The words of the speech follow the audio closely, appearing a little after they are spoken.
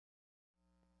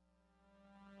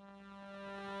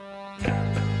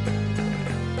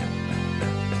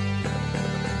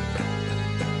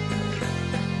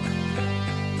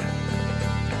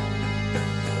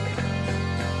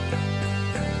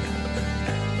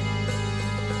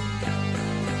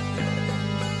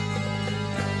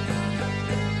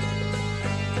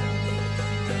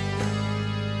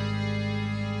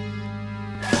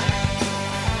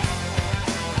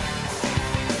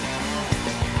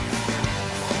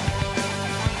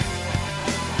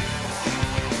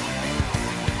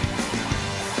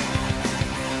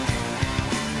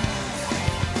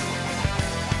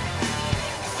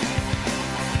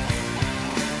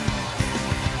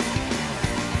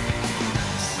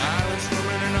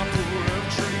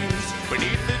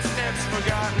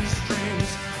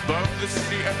the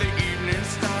city of the evening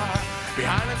star.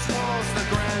 Behind its walls, the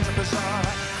grand bazaar.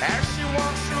 As she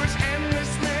walks through its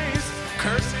endless maze,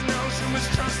 cursing those who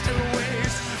mistrust her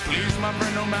ways. Please, my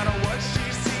friend, no matter what she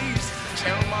sees,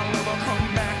 tell my love I'll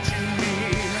come back to me.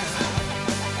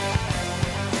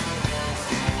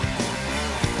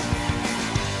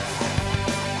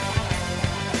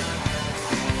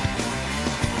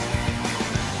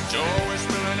 Doorways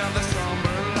spilling out the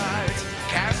somber light,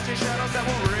 casting shadows that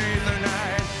will raid the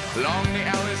night. Along the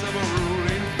alleys of a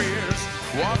ruling fears,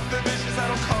 walk the visions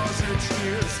that'll cause her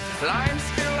tears. Lying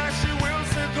still as she wills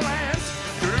her glance,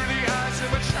 through the eyes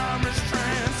of a charmer's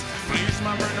trance. Please,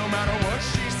 my friend, no matter what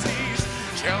she sees,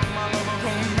 tell my love I'll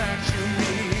come back to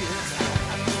me.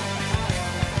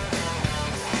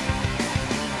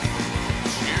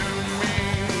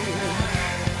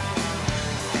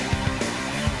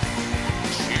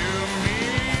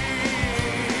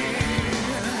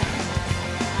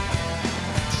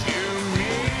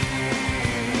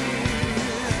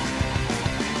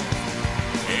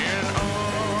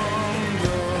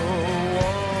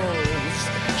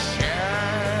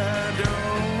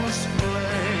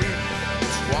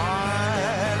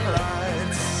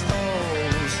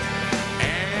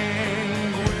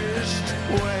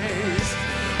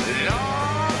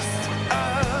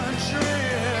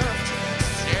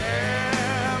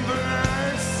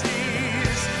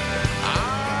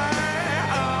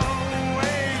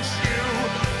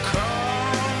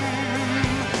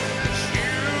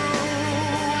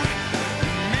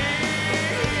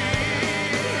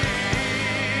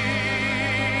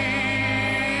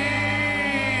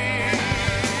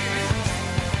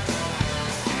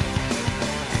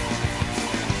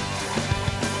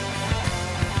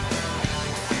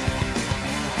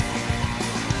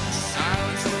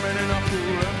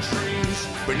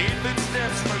 Beneath its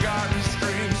steps, forgotten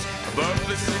streams, above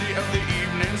the city of the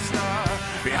evening star.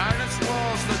 Behind its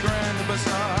walls, the grand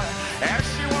bazaar. As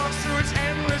she walks through its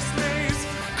endless maze,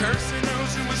 cursing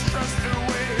those who mistrust her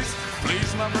ways.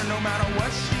 Please, lover, no matter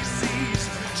what she sees,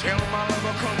 tell my love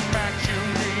I'll come